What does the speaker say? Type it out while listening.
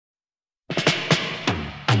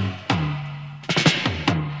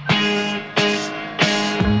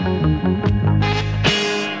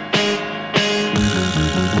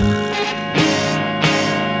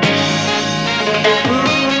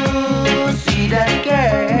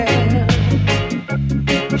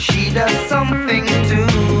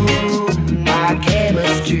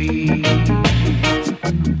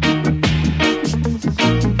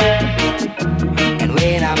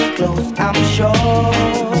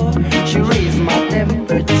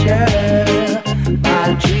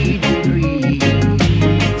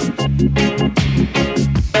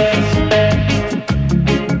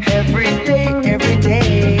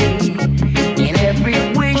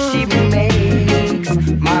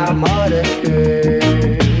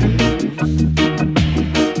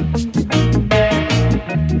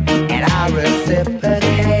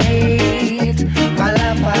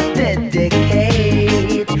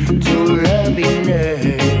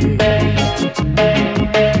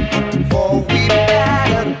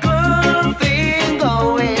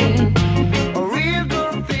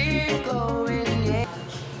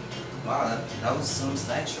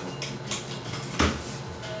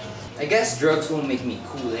I guess drugs won't make me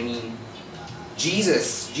cool. I mean,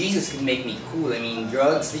 Jesus can make me cool. I mean,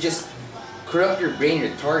 drugs, they just corrupt your brain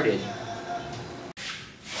retarded.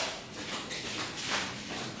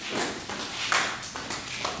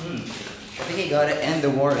 I think I gotta end the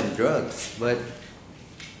war on drugs, but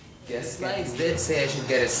guess guys did say I should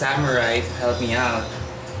get a samurai to help me out.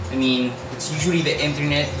 I mean, it's usually the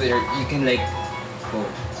internet where you can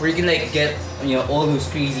like, get, you know, all those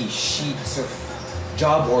crazy sheets of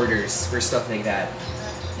job orders for stuff like that.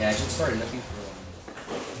 Yeah, I should start looking for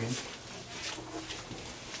one. Okay.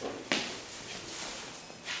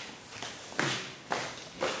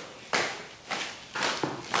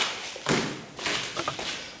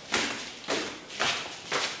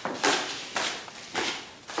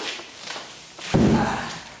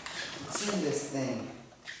 What's in this thing?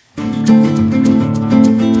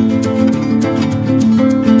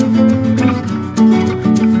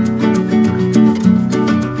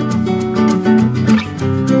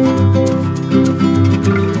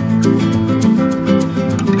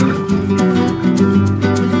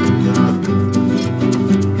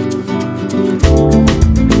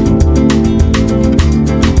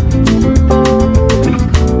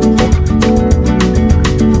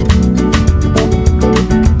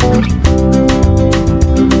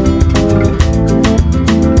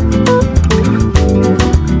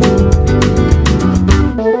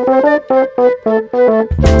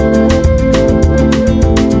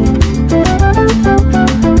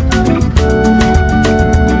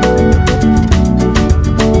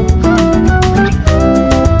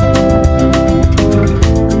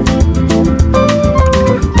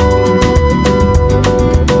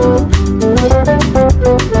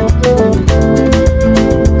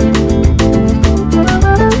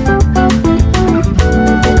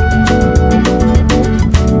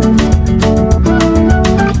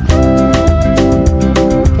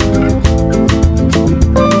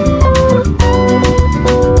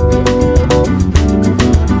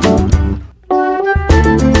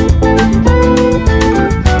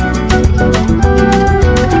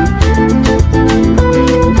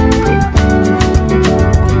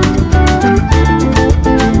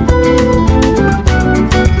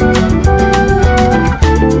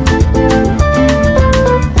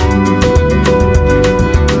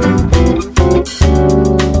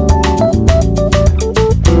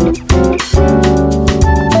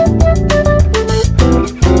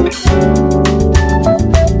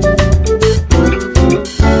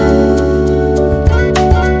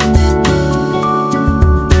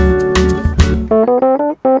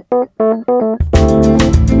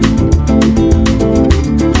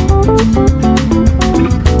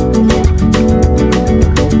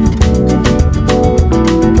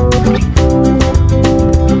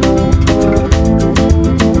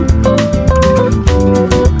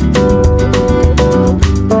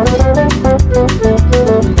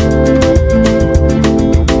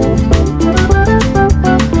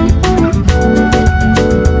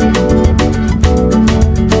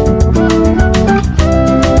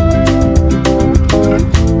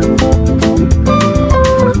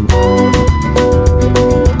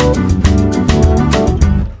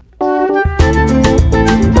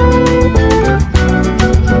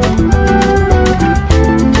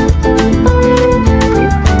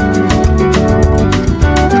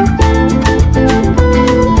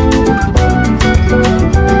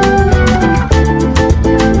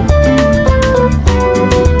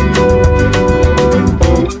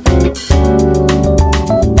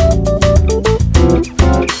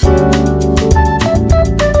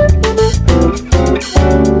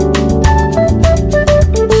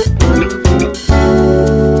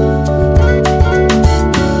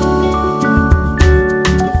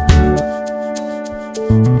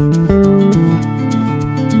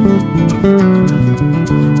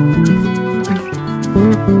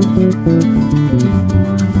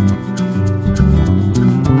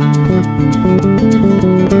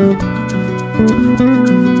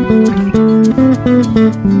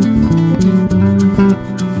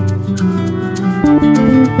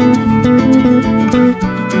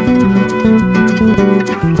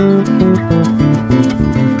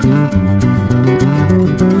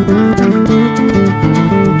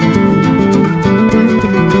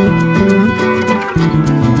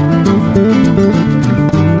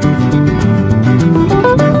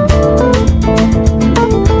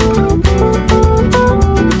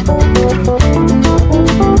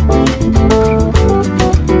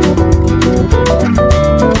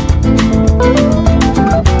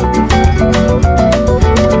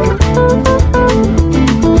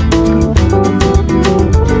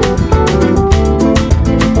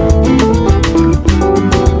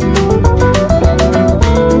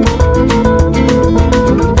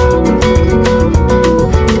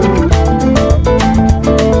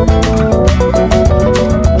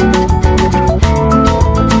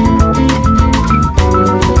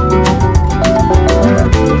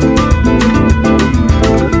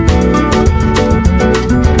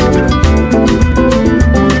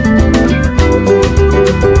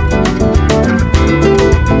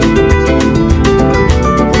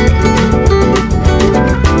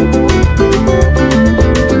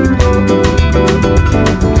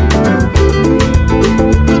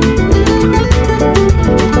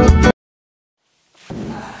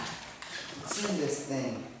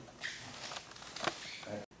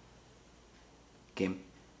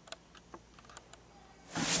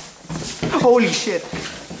 Holy shit!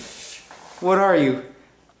 What are you?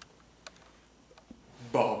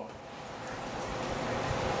 Bob.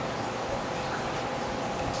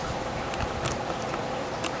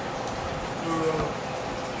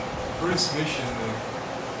 First mission,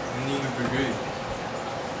 I need a brigade.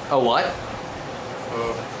 A what?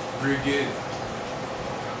 Brigade.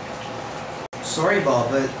 Sorry, Bob,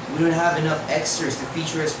 but we don't have enough extras to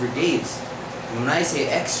feature as brigades. And when I say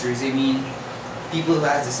extras, I mean people who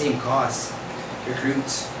have the same cost.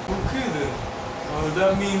 Recruits. Okay then.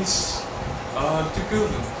 That means to kill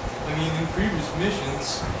them. I mean, in previous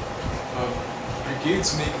missions,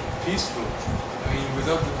 brigades make it peaceful. I mean,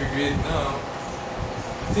 without the brigade now,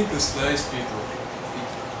 I think the slice people.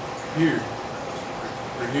 Here.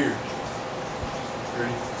 Or here.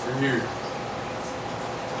 Or here.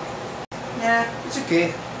 Yeah, it's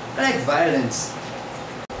okay. I like violence.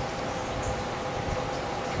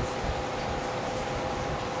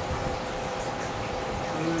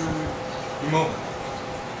 Your mom.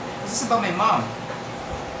 Is this about my mom?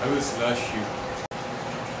 I will slash you.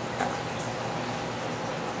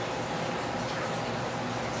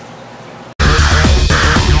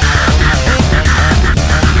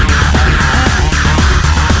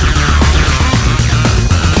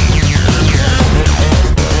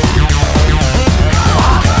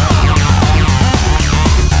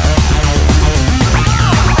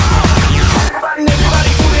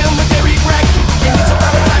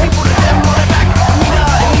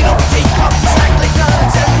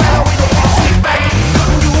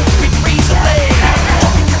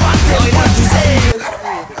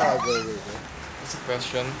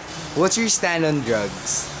 Question. What's your stand on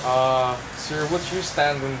drugs? Sir, what's your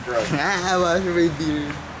stand on drugs? What's your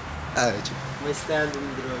beer? My stand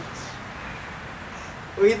on drugs.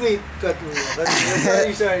 Wait, cut mo.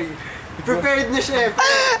 Sorry. Prepared na siya.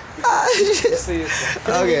 Say it.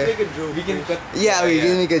 Can we Okay. make a joke? We can cut. Yeah, we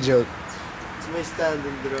can make a joke. It's my stand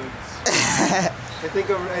on drugs. I think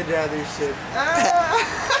I'd rather shit.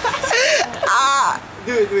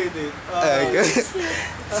 Do it, wait.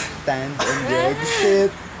 Stand on drugs.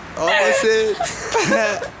 Sit. Opposite.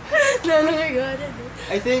 No, you're good.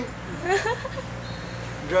 I think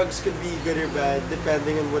drugs could be good or bad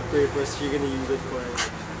depending on what purpose you're gonna use it for.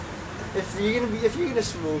 If you're gonna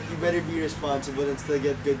smoke, you better be responsible and still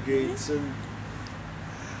get good grades. And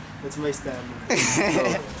that's my stand.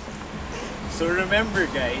 So remember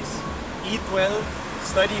guys, eat well,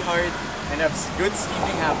 study hard, and have good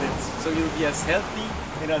sleeping habits so you'll be as healthy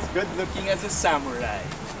and as good looking as a samurai.